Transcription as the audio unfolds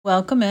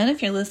Welcome in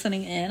if you're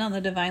listening in on the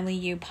Divinely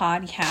You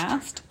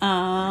podcast.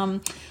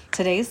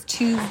 Today's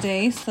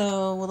Tuesday,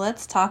 so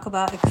let's talk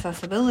about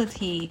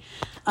accessibility.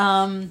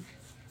 I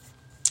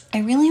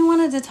really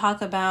wanted to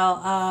talk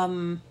about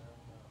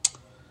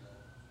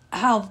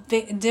how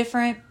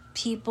different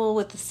people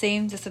with the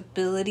same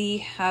disability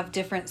have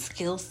different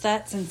skill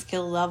sets and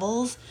skill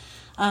levels.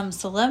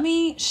 So let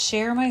me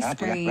share my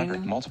screen.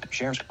 Record, multiple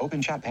shares,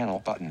 open chat panel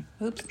button.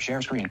 Oops.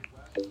 Share screen.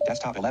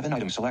 Desktop 11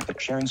 items selected.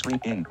 Sharing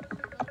screen in.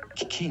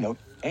 Keynote.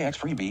 AX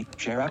freebie.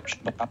 Share app.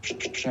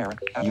 Share.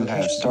 You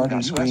have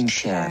started screen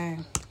share. Okay.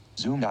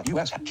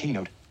 Zoom.us.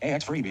 Keynote.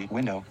 AX freebie.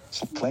 Window.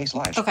 Play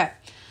slide. Okay.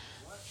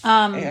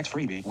 AX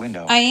freebie.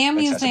 Window. I am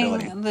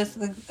Accessibility. using this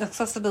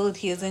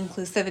accessibility as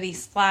inclusivity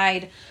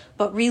slide,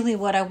 but really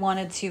what I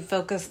wanted to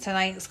focus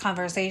tonight's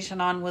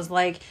conversation on was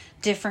like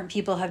different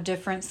people have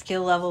different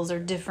skill levels or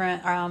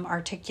different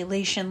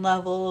articulation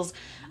levels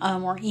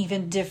or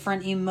even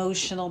different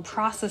emotional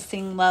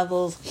processing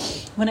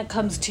levels when it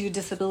comes to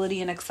disability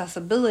and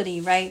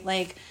accessibility, right?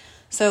 Like,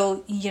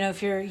 so,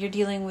 if you're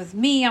dealing with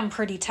me, I'm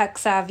pretty tech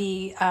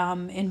savvy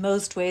in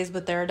most ways,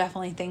 but there are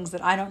definitely things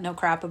that I don't know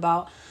crap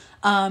about.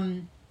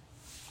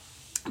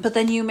 But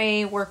then you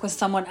may work with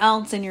someone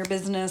else in your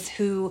business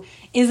who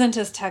isn't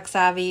as tech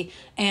savvy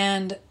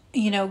and,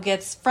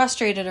 gets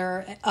frustrated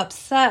or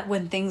upset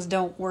when things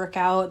don't work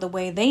out the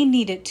way they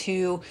need it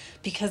to,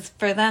 because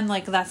for them,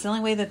 like, that's the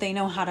only way that they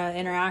know how to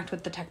interact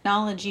with the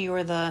technology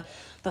or the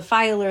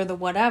file or the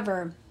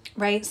whatever,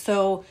 right?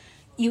 So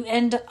you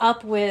end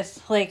up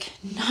with like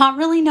not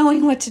really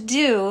knowing what to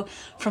do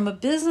from a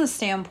business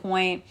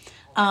standpoint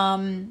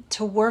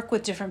to work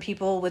with different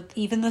people with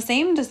even the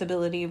same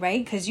disability,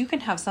 right? Because you can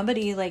have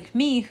somebody like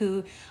me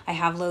who I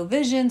have low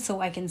vision, so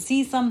I can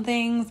see some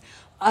things,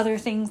 other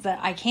things that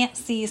I can't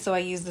see, so I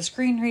use the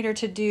screen reader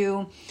to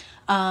do.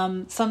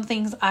 Some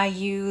things I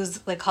use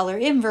like color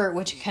invert,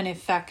 which can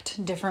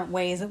affect different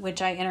ways in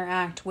which I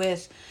interact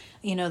with,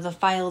 the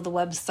file, the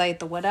website,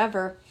 the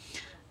whatever.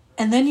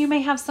 And then you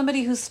may have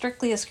somebody who's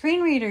strictly a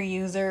screen reader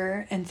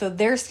user, and so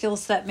their skill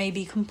set may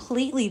be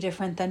completely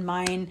different than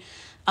mine.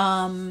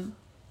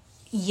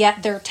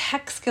 Yet their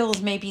tech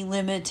skills may be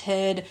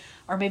limited,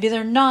 or maybe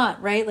they're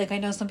not, right? Like I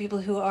know some people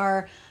who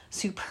are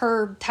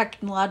superb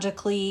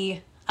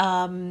technologically,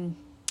 and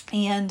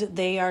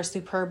they are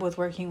superb with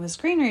working with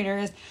screen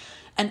readers,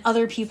 and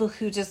other people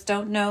who just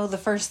don't know the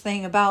first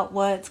thing about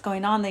what's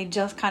going on. They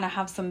just kind of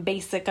have some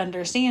basic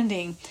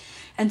understanding.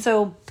 And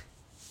so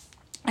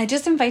I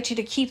just invite you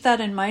to keep that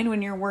in mind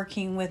when you're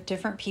working with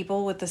different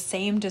people with the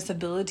same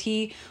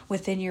disability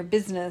within your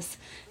business,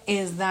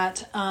 is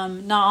that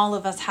not all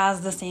of us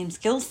has the same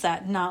skill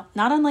set, not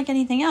unlike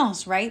anything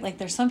else, right? Like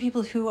there's some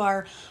people who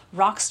are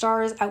rock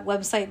stars at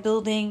website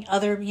building,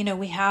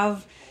 we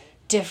have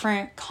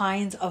different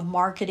kinds of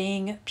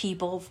marketing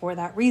people for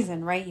that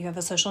reason, right? You have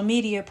a social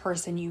media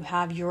person, you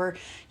have your,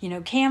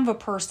 Canva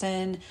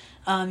person,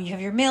 you have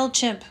your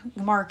MailChimp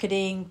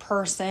marketing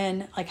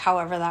person, like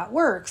however that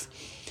works.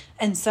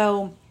 And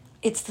so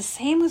it's the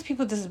same with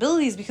people with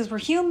disabilities because we're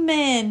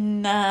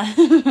human.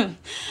 I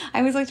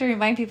always like to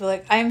remind people,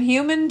 like, I'm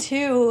human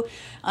too.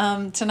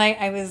 Tonight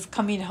I was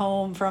coming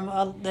home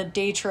from the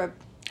day trip.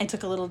 I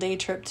took a little day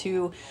trip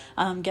to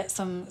get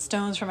some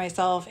stones for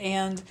myself.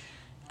 And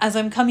as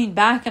I'm coming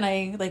back, and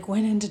I like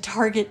went into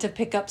Target to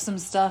pick up some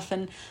stuff,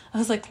 and I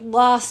was like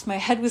lost. My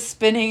head was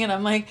spinning, and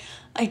I'm like,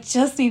 I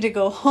just need to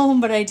go home,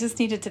 but I just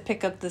needed to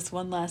pick up this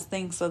one last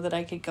thing so that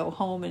I could go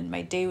home and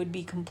my day would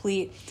be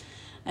complete.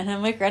 And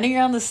I'm like running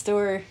around the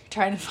store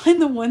trying to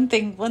find the one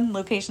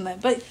location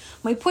but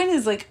my point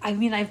is like, I've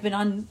been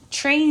on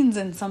trains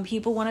and some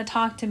people want to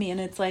talk to me, and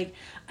it's like,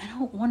 I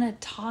don't want to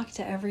talk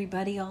to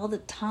everybody all the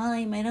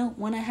time. I don't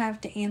want to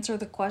have to answer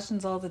the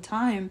questions all the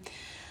time.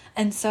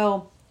 And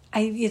so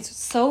it's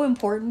so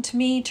important to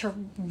me to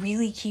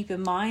really keep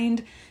in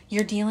mind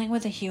you're dealing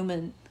with a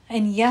human.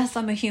 And yes,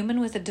 I'm a human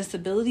with a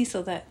disability,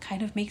 so that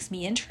kind of makes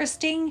me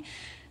interesting.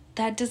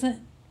 That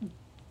doesn't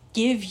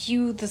give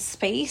you the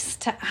space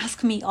to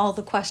ask me all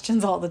the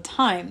questions all the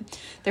time.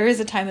 There is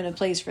a time and a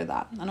place for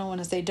that. I don't want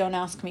to say don't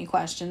ask me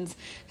questions,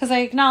 because I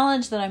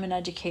acknowledge that I'm an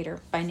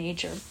educator by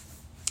nature.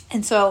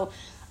 And so,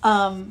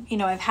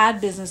 I've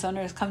had business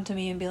owners come to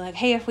me and be like,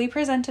 hey, if we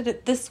presented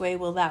it this way,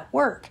 will that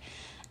work?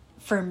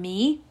 For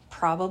me,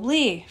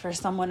 probably. For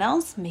someone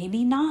else,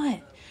 maybe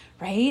not,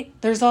 right?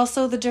 There's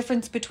also the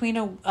difference between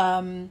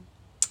a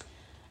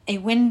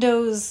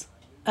Windows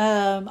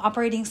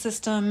operating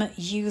system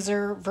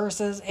user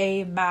versus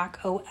a Mac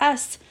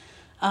OS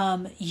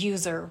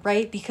user,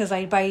 right? Because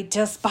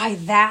by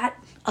that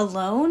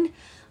alone,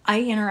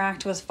 I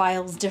interact with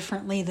files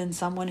differently than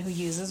someone who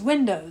uses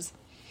Windows.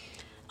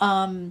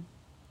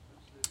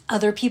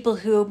 Other people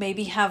who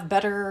maybe have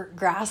better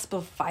grasp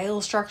of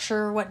file structure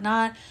or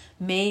whatnot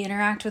may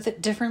interact with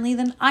it differently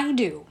than I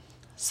do.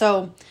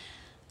 So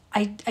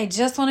I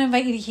just want to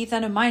invite you to keep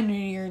that in mind when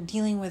you're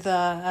dealing with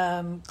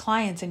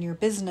clients in your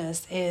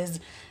business, is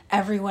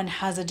everyone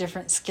has a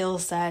different skill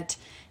set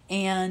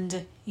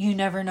and you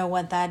never know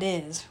what that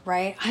is,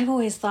 right? I've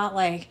always thought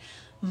like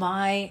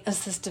my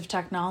assistive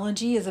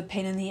technology is a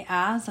pain in the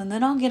ass, and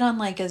then I'll get on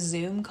like a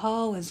Zoom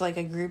call with like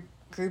a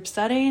group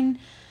setting,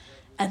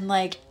 and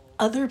like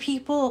other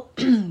people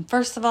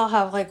first of all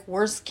have like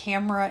worse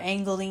camera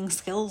angling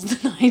skills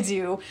than I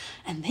do,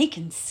 and they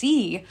can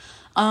see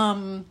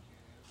or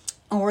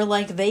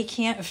like they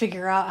can't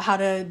figure out how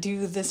to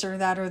do this or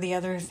that or the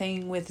other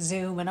thing with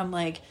Zoom, and I'm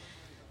like,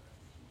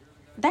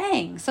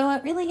 dang, so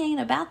it really ain't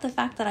about the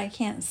fact that I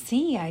can't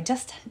see. I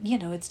just,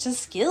 it's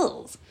just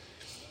skills.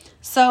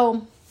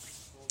 So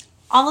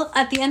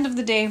at the end of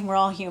the day, we're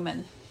all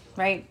human,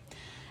 right?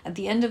 At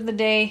the end of the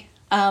day,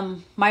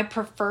 my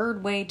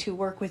preferred way to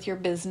work with your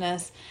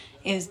business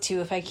is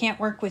to, if I can't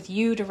work with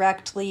you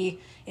directly,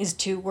 is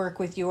to work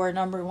with your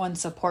number one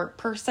support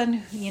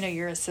person,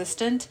 your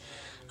assistant.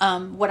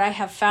 What I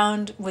have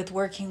found with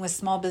working with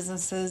small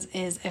businesses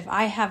is if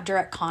I have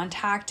direct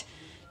contact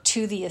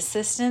to the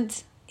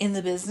assistant in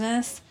the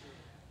business,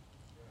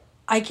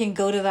 I can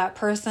go to that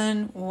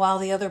person while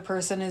the other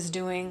person is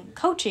doing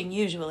coaching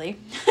usually,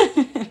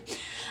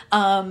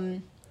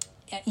 and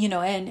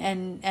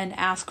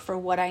ask for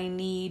what I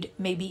need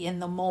maybe in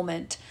the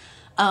moment.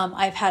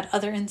 I've had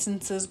other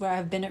instances where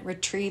I've been at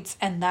retreats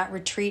and that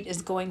retreat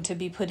is going to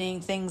be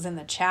putting things in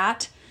the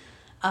chat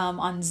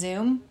on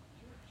Zoom.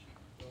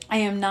 I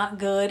am not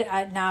good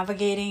at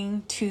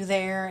navigating to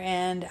there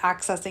and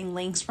accessing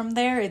links from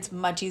there. It's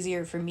much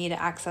easier for me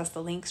to access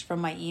the links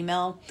from my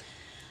email.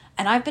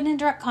 And I've been in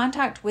direct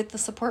contact with the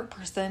support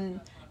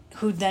person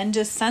who then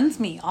just sends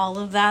me all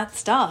of that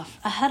stuff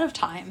ahead of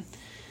time.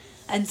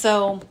 And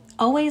so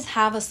always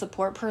have a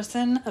support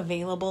person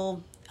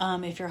available.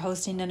 If you're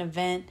hosting an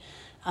event,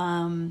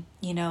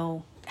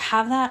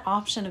 have that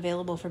option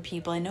available for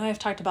people. I know I've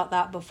talked about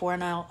that before,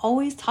 and I'll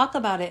always talk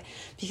about it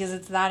because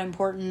it's that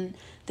important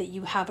that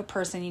you have a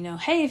person,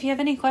 hey, if you have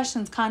any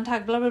questions,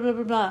 contact blah, blah, blah,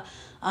 blah,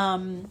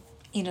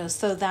 blah,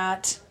 so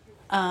that,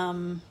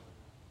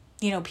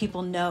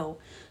 people know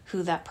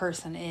who that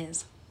person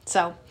is.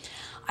 So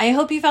I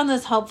hope you found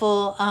this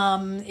helpful.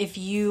 If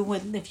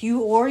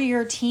you or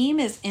your team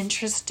is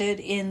interested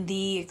in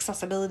the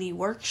accessibility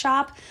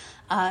workshop,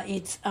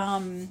 it's,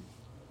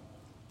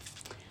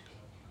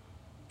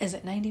 is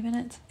it 90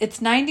 minutes?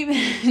 It's 90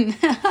 minutes.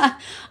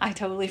 I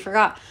totally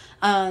forgot.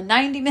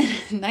 90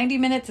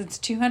 minutes. It's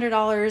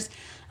 $200.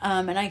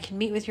 And I can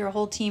meet with your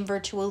whole team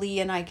virtually,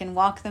 and I can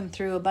walk them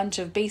through a bunch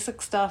of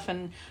basic stuff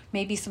and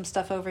maybe some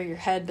stuff over your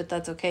head, but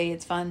that's okay.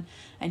 It's fun,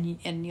 and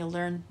you'll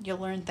learn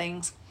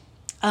things.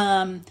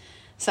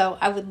 So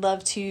I would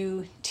love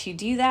to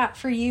do that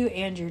for you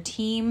and your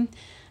team.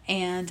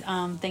 And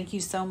thank you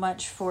so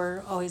much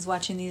for always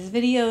watching these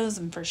videos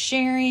and for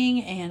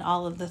sharing and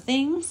all of the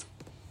things.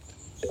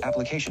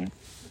 Application.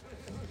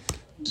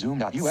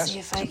 Zoom.us.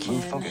 To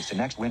move focus to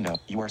next window.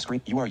 You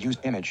are used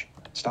image.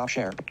 Stop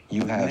share.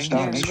 You have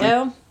stopped. There we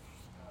go.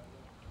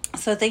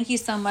 So thank you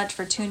so much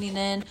for tuning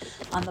in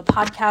on the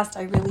podcast.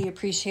 I really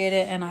appreciate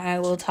it. And I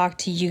will talk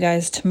to you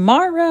guys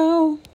tomorrow.